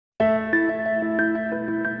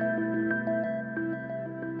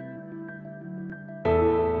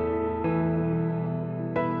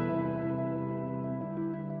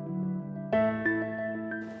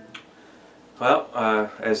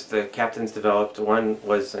Well, as the captains developed, one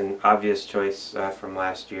was an obvious choice from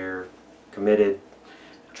last year, committed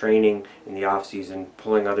training in the off season,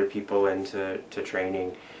 pulling other people into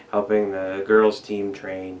training, helping the girls team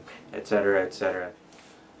train, etc., etc.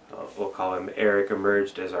 We'll call him Eric,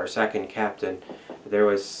 emerged as our second captain. There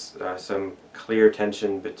was some clear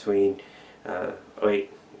tension between,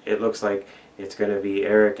 wait, it looks like it's going to be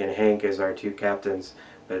Eric and Hank as our two captains,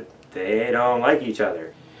 but they don't like each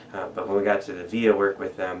other. But when we got to the VIA work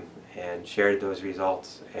with them and shared those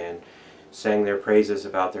results and sang their praises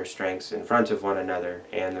about their strengths in front of one another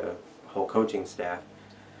and the whole coaching staff,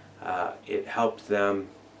 it helped them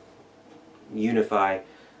unify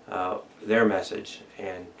their message.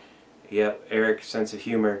 And yep, Eric's sense of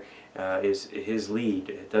humor is his lead.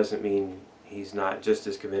 It doesn't mean he's not just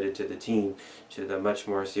as committed to the team, to the much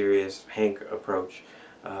more serious Hank approach,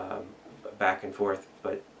 back and forth,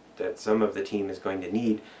 but that some of the team is going to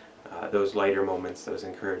need those lighter moments, those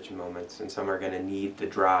encouraging moments, and some are going to need the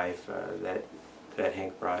drive that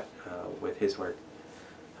Hank brought with his work.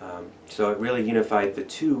 So it really unified the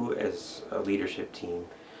two as a leadership team.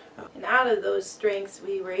 And out of those strengths,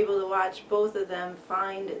 we were able to watch both of them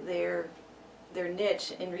find their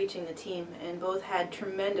niche in reaching the team, and both had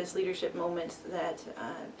tremendous leadership moments that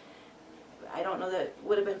I don't know that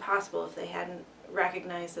would have been possible if they hadn't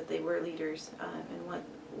recognized that they were leaders and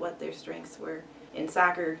what their strengths were. In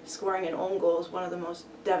soccer, scoring an own goal is one of the most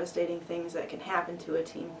devastating things that can happen to a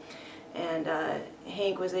team. And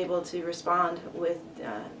Hank was able to respond with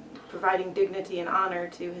providing dignity and honor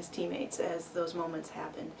to his teammates as those moments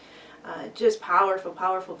happened. Just powerful,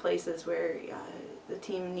 powerful places where the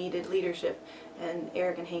team needed leadership, and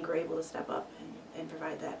Eric and Hank were able to step up and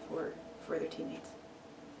provide that for their teammates.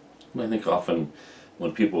 I think often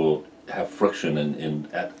when people have friction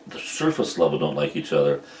and at the surface level don't like each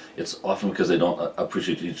other, it's often because they don't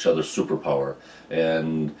appreciate each other's superpower.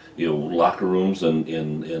 And locker rooms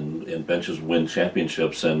and benches win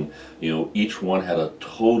championships, and each one had a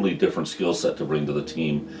totally different skill set to bring to the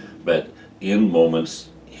team. But in moments,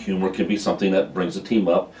 humor can be something that brings a team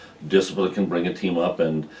up. Discipline can bring a team up,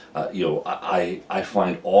 and I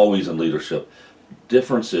find always in leadership,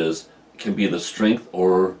 differences can be the strength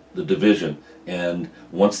or the division. And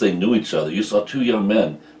once they knew each other, you saw two young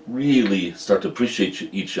men really start to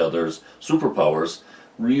appreciate each other's superpowers,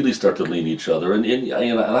 really start to lean each other. And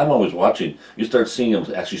I'm always watching. You start seeing them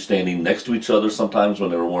actually standing next to each other sometimes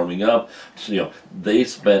when they were warming up. So, they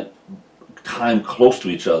spent time close to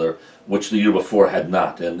each other, which the year before had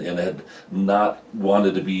not, and had not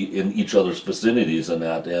wanted to be in each other's vicinities and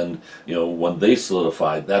that. And when they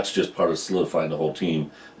solidified, that's just part of solidifying the whole team,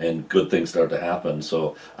 and good things start to happen.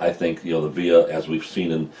 So I think the VIA, as we've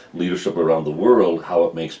seen in leadership around the world, how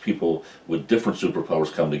it makes people with different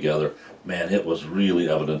superpowers come together. Man, it was really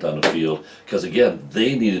evident on the field, because again,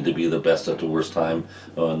 they needed to be the best at the worst time.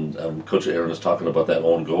 And Coach Aaron is talking about that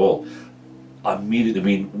own goal.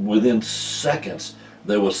 Immediately, within seconds,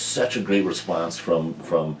 there was such a great response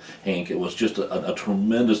from Hank. It was just a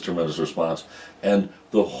tremendous response. And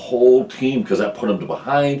the whole team, because that put him to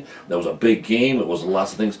behind, that was a big game, it was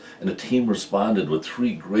lots of things, and the team responded with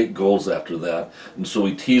 3 great goals after that. And so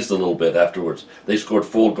we teased a little bit afterwards. They scored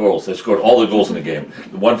full goals. They scored all the goals in the game.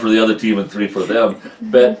 1 for the other team and 3 for them.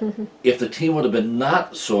 But if the team would have been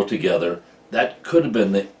not so together, that could have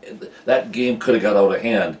been, that game could have got out of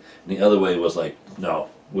hand. And the other way was like, no,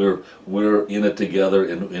 we're in it together,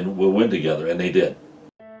 and we'll win together, and they did.